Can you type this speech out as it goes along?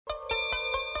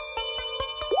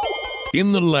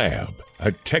In the Lab,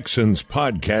 a Texans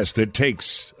podcast that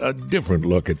takes a different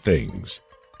look at things.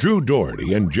 Drew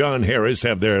Doherty and John Harris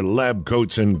have their lab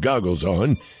coats and goggles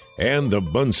on, and the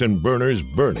Bunsen burners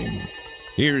burning.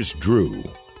 Here's Drew.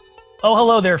 Oh,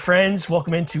 hello there, friends.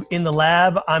 Welcome into In the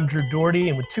Lab. I'm Drew Doherty,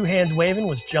 and with two hands waving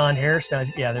was John Harris.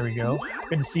 Yeah, there we go.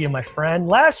 Good to see you, my friend.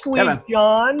 Last week,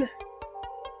 John,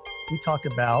 we talked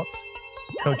about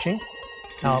coaching,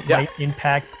 how it might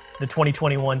impact the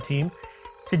 2021 team.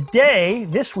 Today,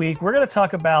 this week, we're going to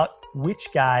talk about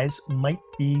which guys might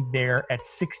be there at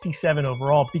 67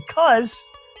 overall, because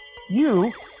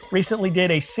you recently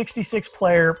did a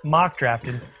 66-player mock draft.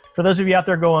 And for those of you out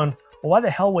there going, well, why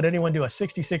the hell would anyone do a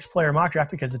 66-player mock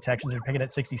draft? Because the Texans are picking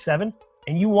at 67.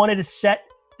 And you wanted to set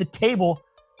the table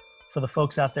for the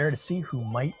folks out there to see who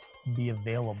might be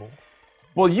available.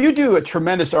 Well, you do a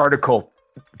tremendous article,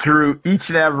 Drew, each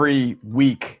and every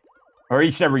week or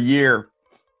each and every year,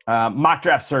 mock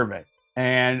draft survey.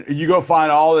 And you go find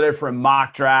all the different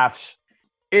mock drafts.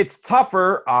 It's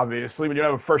tougher, obviously, when you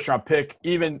don't have a first-round pick.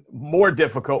 Even more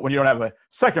difficult when you don't have a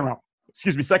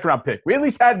second-round pick. We at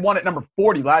least had one at number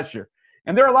 40 last year.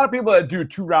 And there are a lot of people that do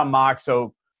two-round mocks,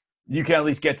 so you can at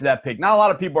least get to that pick. Not a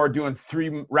lot of people are doing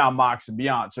three-round mocks and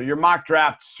beyond. So your mock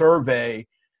draft survey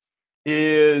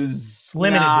is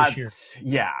limited this year.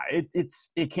 Yeah,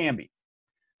 it can be.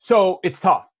 So it's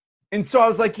tough. And so I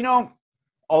was like, a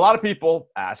lot of people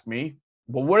ask me,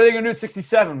 well, what are they going to do at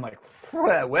 67? I'm like,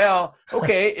 well,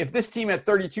 okay, if this team at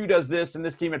 32 does this and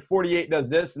this team at 48 does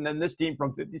this, and then this team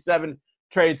from 57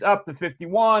 trades up to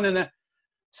 51. And then,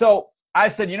 so I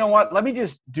said, you know what? Let me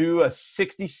just do a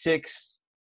 66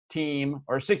 team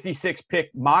or 66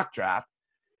 pick mock draft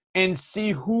and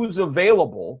see who's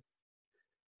available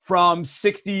from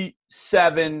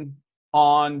 67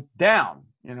 on down.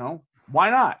 Why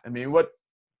not? I mean, what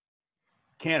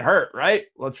can't hurt, right?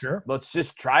 Let's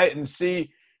just try it and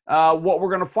see what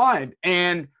we're going to find.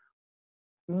 And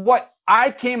what I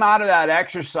came out of that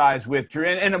exercise with, Drew,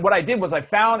 and what I did was I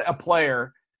found a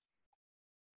player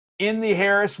in the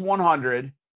Harris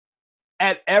 100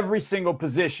 at every single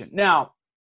position. Now,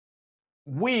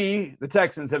 we, the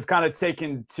Texans, have kind of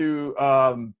taken to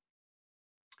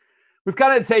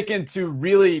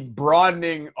really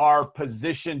broadening our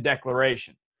position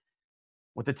declaration.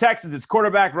 With the Texans, it's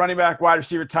quarterback, running back, wide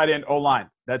receiver, tight end, O-line.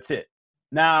 That's it.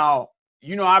 Now,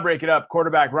 I break it up: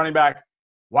 quarterback, running back,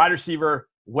 wide receiver,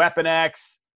 weapon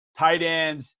X, tight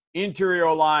ends, interior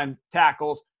O-line,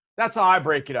 tackles. That's how I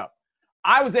break it up.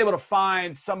 I was able to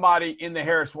find somebody in the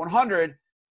Harris 100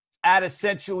 at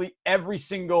essentially every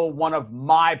single one of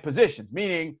my positions,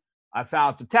 meaning I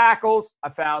found some tackles, I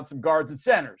found some guards and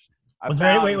centers. Was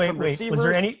there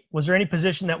any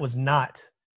position that was not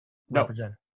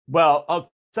represented? Well,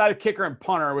 outside of kicker and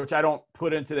punter, which I don't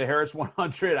put into the Harris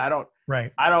 100, I don't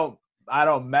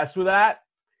mess with that.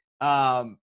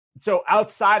 So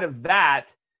outside of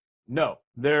that, no,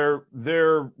 it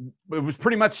was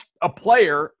pretty much a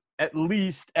player at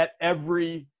least at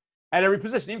every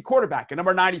position, even quarterback. At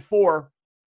number 94,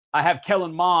 I have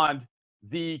Kellen Mond,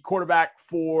 the quarterback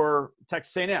for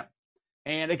Texas A&M,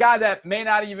 and a guy that may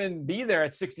not even be there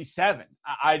at 67.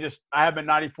 I have him at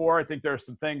 94. I think there are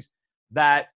some things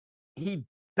that he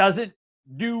doesn't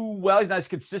do well. He's not as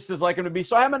consistent as I like him to be.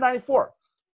 So I have him at 94.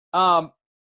 And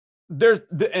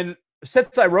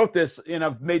since I wrote this and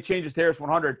I've made changes to Harris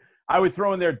 100, I would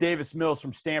throw in there Davis Mills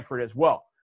from Stanford as well.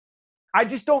 I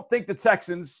just don't think the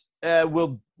Texans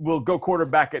will go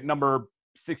quarterback at number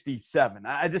 67.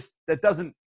 That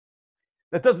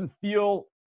doesn't feel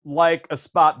like a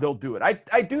spot they'll do it.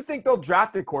 I do think they'll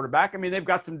draft a quarterback. I mean, they've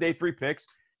got some day 3 picks.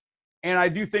 And I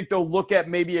do think they'll look at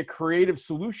maybe a creative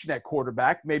solution at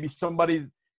quarterback, maybe somebody,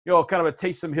 kind of a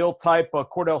Taysom Hill type, a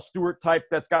Cordell Stewart type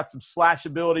that's got some slash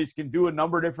abilities, can do a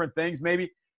number of different things.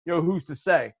 Maybe, who's to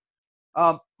say?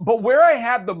 But where I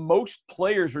have the most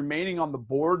players remaining on the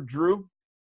board, Drew,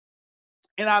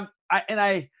 and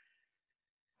I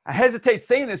hesitate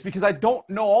saying this because I don't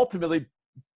know ultimately,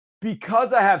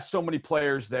 because I have so many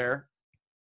players there.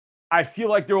 I feel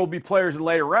like there will be players in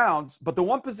later rounds, but the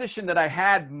one position that I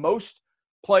had most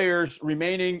players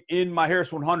remaining in my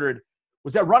Harris 100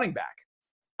 was at running back.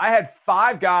 I had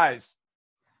 5 guys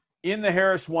in the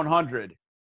Harris 100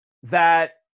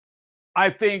 that I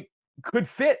think could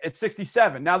fit at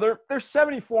 67. Now, they're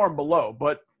 74 and below,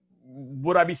 but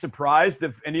would I be surprised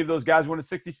if any of those guys went at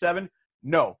 67?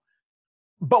 No.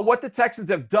 But what the Texans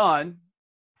have done,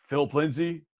 Philip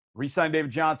Lindsay, re-signed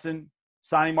David Johnson,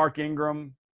 signing Mark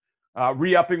Ingram,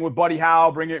 re-upping with Buddy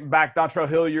Howell, bringing back Dontrell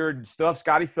Hilliard, stuff,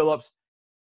 Scotty Phillips.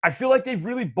 I feel like they've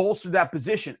really bolstered that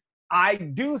position. I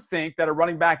do think that a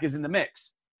running back is in the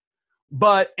mix.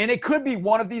 And it could be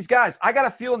one of these guys. I got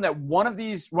a feeling that one of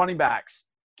these running backs,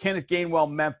 Kenneth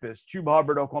Gainwell, Memphis, Chuba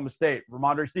Hubbard, Oklahoma State,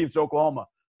 Ramondre Stevenson, Oklahoma,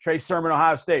 Trey Sermon,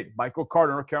 Ohio State, Michael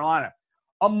Carter, North Carolina,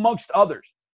 amongst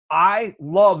others. I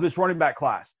love this running back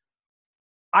class.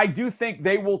 I do think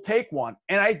they will take one.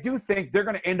 And I do think they're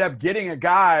going to end up getting a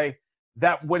guy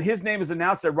that when his name is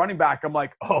announced at running back, I'm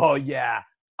like, oh, yeah,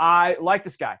 I like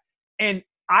this guy. And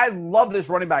I love this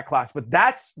running back class. But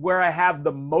that's where I have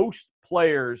the most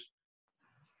players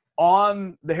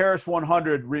on the Harris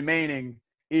 100 remaining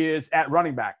is at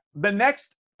running back. The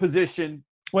next position.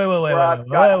 Wait.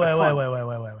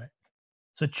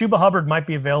 So Chuba Hubbard might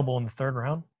be available in the 3rd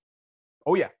round?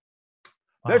 Oh, yeah.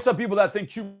 Wow. There's some people that think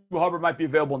Chuba Hubbard might be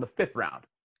available in the 5th round.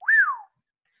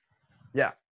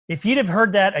 Yeah. If you'd have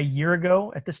heard that a year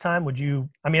ago at this time, would you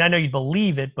 – I mean, I know you'd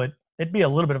believe it, but it'd be a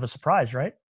little bit of a surprise,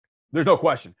 right? There's no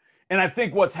question. And I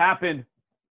think what's happened –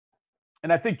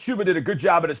 and I think Chuba did a good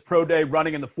job at his pro day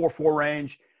running in the 4.4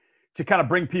 range to kind of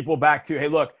bring people back to, hey,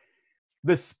 look,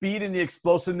 the speed and the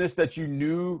explosiveness that you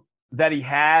knew that he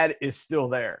had is still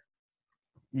there.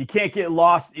 You can't get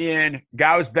lost in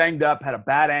guy was banged up, had a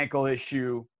bad ankle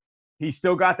issue. He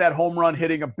still got that home run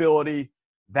hitting ability.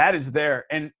 That is there.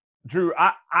 And Drew,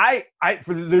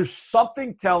 there's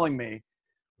something telling me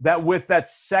that with that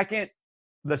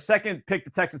the second pick the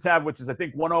Texans have, which is I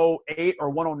think 108 or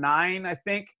 109, I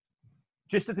think,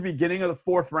 just at the beginning of the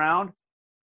 4th round,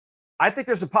 I think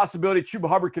there's a possibility Chuba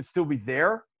Hubbard could still be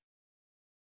there.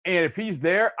 And if he's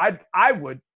there, I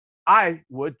would,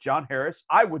 John Harris,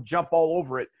 I would jump all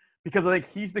over it because I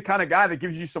think he's the kind of guy that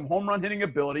gives you some home run hitting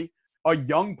ability, a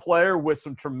young player with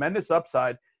some tremendous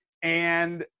upside.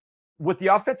 And with the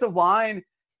offensive line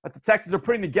that the Texans are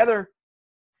putting together,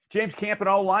 James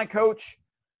Campanella, line coach,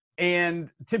 and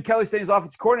Tim Kelly staying as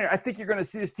offensive coordinator, I think you're going to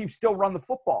see this team still run the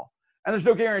football. And there's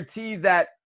no guarantee that,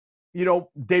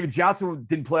 David Johnson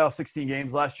didn't play all 16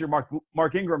 games last year.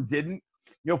 Mark Ingram didn't.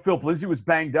 Philip Lindsay was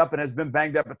banged up and has been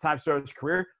banged up at times throughout his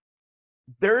career.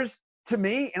 There's, to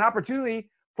me, an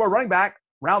opportunity for a running back,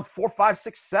 rounds 4, 5,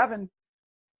 6, 7,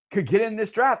 could get in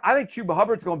this draft. I think Chuba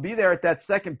Hubbard's going to be there at that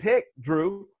 2nd pick,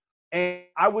 Drew, and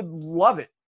I would love it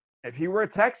if he were a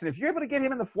Texan. If you're able to get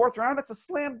him in the 4th round, it's a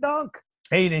slam dunk.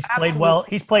 Hey, and he's played well.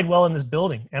 He's played well in this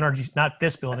building. NRG, not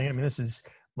this building. I mean, this is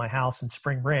my house in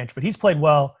Spring Branch, but he's played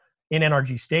well in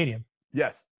NRG Stadium.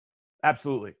 Yes.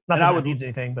 Absolutely. Not that it needs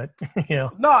anything, but,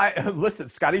 No, listen,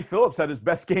 Scotty Phillips had his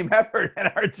best game ever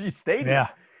at NRG Stadium. Yeah.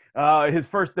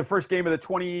 The first game of the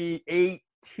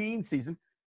 2018 season.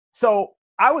 So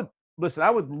I would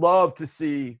love to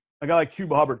see a guy like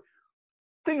Chuba Hubbard.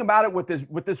 Thing about it with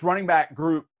this running back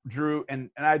group, Drew, and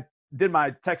I did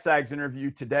my TexAgs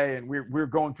interview today, and we're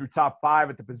going through top 5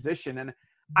 at the position, and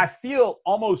I feel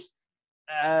almost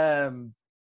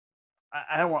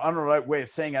I don't know the right way of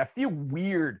saying it. I feel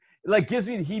weird. It like gives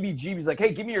me the heebie-jeebies. Like,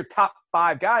 hey, give me your top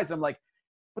 5 guys. I'm like,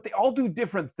 but they all do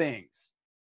different things.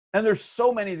 And there's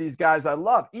so many of these guys I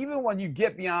love. Even when you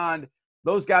get beyond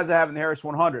those guys I have in the Harris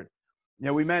 100.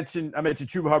 I mentioned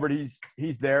Chuba Hubbard.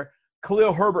 He's there.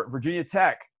 Khalil Herbert, Virginia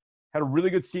Tech, had a really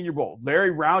good Senior Bowl.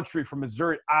 Larry Roundtree from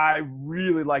Missouri. I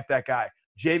really like that guy.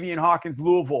 Javian Hawkins,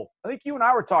 Louisville. I think you and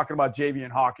I were talking about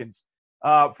Javian Hawkins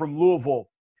from Louisville.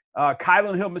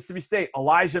 Kylan Hill, Mississippi State.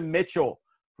 Elijah Mitchell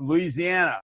from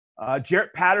Louisiana.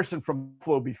 Jarrett Patterson from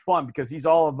Buffalo will be fun because he's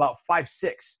all about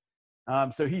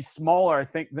 5'6". So he's smaller, I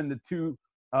think, than the 2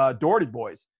 Doherty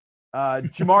boys.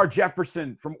 Jamar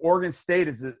Jefferson from Oregon State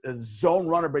is a zone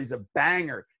runner, but he's a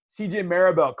banger. CJ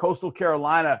Maribel, Coastal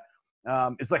Carolina,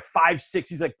 is like 5'6".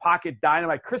 He's like pocket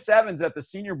dynamite. Chris Evans at the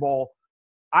Senior Bowl,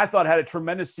 I thought had a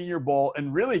tremendous Senior Bowl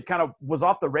and really kind of was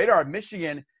off the radar at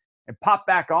Michigan and popped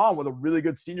back on with a really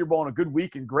good Senior Bowl and a good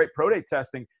week and great pro day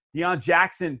testing. Deion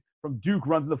Jackson from Duke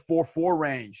runs in the 4.4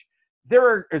 range.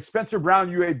 There are Spencer Brown,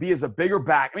 UAB, is a bigger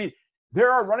back. I mean,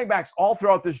 there are running backs all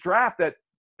throughout this draft that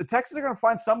the Texans are going to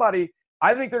find somebody.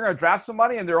 I think they're going to draft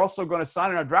somebody, and they're also going to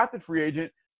sign an undrafted free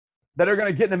agent that are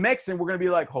going to get in the mix, and we're going to be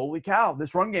like, holy cow,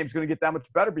 this run game is going to get that much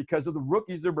better because of the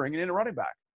rookies they're bringing in a running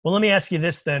back. Well, let me ask you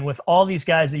this then. With all these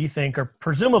guys that you think are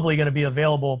presumably going to be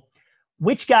available,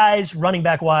 which guys, running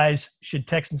back-wise, should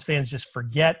Texans fans just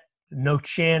forget? No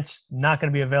chance, not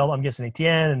going to be available. I'm guessing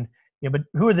Etienne. But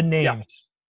who are the names?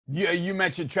 Yeah, you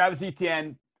mentioned Travis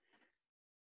Etienne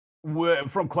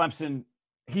from Clemson.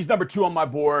 He's number 2 on my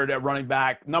board at running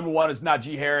back. Number 1 is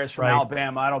Najee Harris from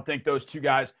Alabama. I don't think those 2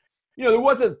 guys. There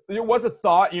was a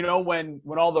thought, when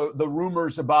all the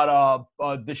rumors about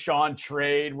a Deshaun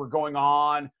trade were going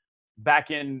on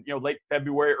back in late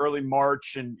February, early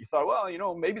March, and you thought,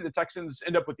 well, maybe the Texans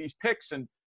end up with these picks and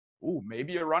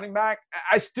maybe a running back.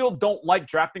 I still don't like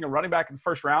drafting a running back in the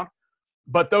first round.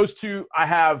 But those two I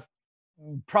have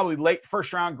probably late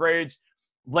first-round grades,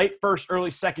 late first,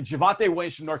 early second. Javonte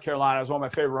Williams from North Carolina is one of my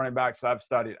favorite running backs that I've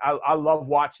studied. I love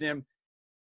watching him.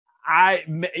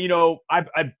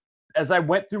 As I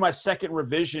went through my second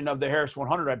revision of the Harris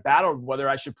 100, I battled whether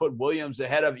I should put Williams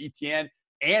ahead of Etienne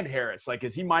and Harris. Like,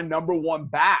 is he my number one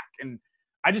back? And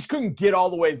I just couldn't get all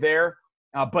the way there.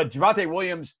 But Javonte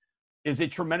Williams is a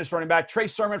tremendous running back. Trey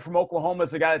Sermon from Oklahoma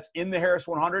is the guy that's in the Harris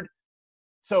 100.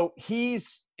 So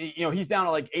he's down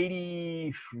to like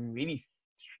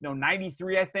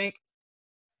 93, I think.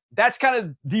 That's kind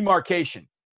of demarcation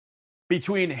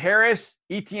between Harris,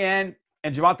 Etienne,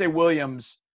 and Javonte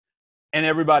Williams and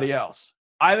everybody else.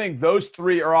 I think those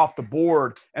three are off the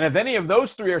board. And if any of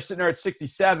those three are sitting there at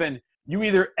 67, you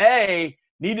either A,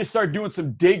 need to start doing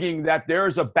some digging that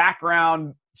there's a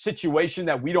background situation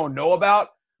that we don't know about,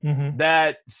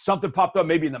 that something popped up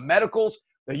maybe in the medicals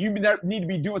that you need to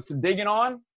be doing some digging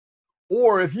on.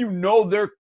 Or if you know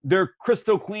they're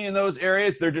crystal clean in those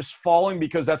areas, they're just falling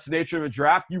because that's the nature of a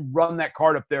draft, you run that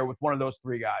card up there with one of those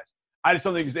three guys. I just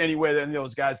don't think there's any way that any of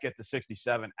those guys get to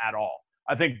 67 at all.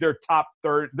 I think they're top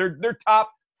 30, they're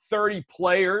top 30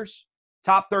 players,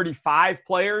 top 35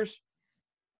 players.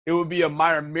 It would be a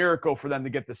minor miracle for them to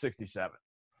get to 67.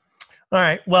 All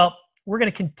right. Well, we're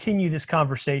going to continue this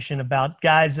conversation about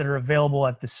guys that are available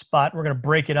at this spot. We're going to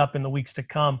break it up in the weeks to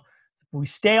come. We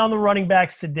stay on the running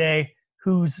backs today.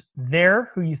 Who's there,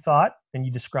 who you thought and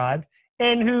you described,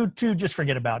 and who to just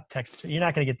forget about Texans. You're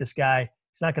not going to get this guy.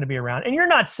 He's not going to be around. And you're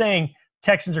not saying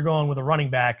Texans are going with a running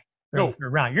back in the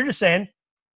third round. You're just saying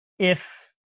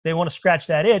if they want to scratch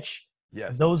that itch,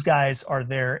 yes, those guys are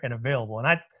there and available.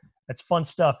 And that's fun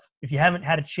stuff. If you haven't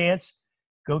had a chance,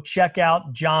 go check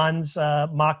out John's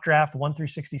mock draft 1 through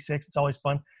 66. It's always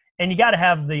fun. And you got to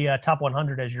have the top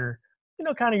 100 as your,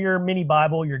 kind of your mini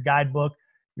Bible, your guidebook,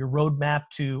 your roadmap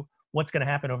to what's going to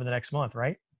happen over the next month,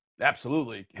 right?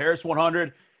 Absolutely. Harris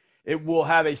 100. It will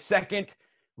have a second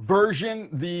version,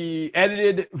 the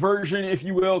edited version, if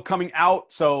you will, coming out.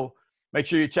 So make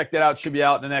sure you check that out. It should be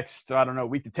out in the next,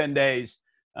 week to 10 days.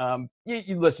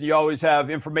 Listen, you always have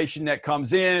information that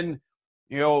comes in,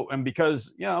 and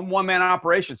because, I'm one-man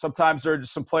operation, sometimes there are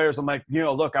just some players I'm like,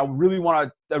 look, I really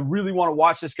want to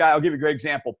watch this guy. I'll give you a great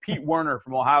example. Pete Werner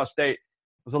from Ohio State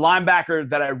was a linebacker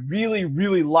that I really,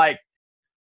 really liked.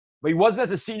 But he wasn't at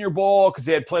the Senior Bowl because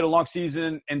he had played a long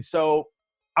season. And so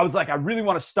I was like, I really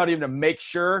want to study him to make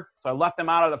sure. So I left him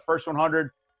out of the first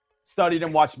 100, studied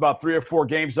him, watched about 3 or 4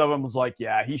 games of him, was like,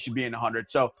 yeah, he should be in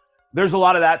 100. So there's a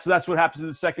lot of that. So that's what happens in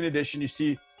the second edition. You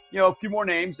see, a few more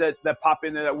names that pop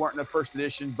in there that weren't in the first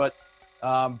edition. But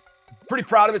pretty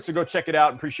proud of it. So go check it out.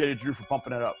 And appreciate it, Drew, for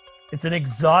pumping it up. It's an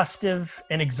exhaustive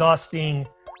and exhausting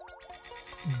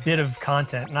bit of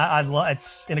content. And I love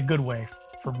it's in a good way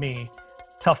for me.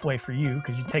 Tough way for you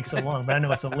because you take so long, but I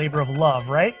know it's a labor of love,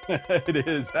 right? It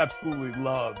is absolutely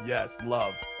love. Yes,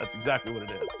 love. That's exactly what it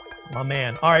is. My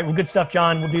man. All right, well, good stuff,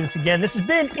 John. We'll do this again. This has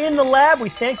been In the Lab. We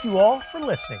thank you all for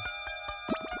listening.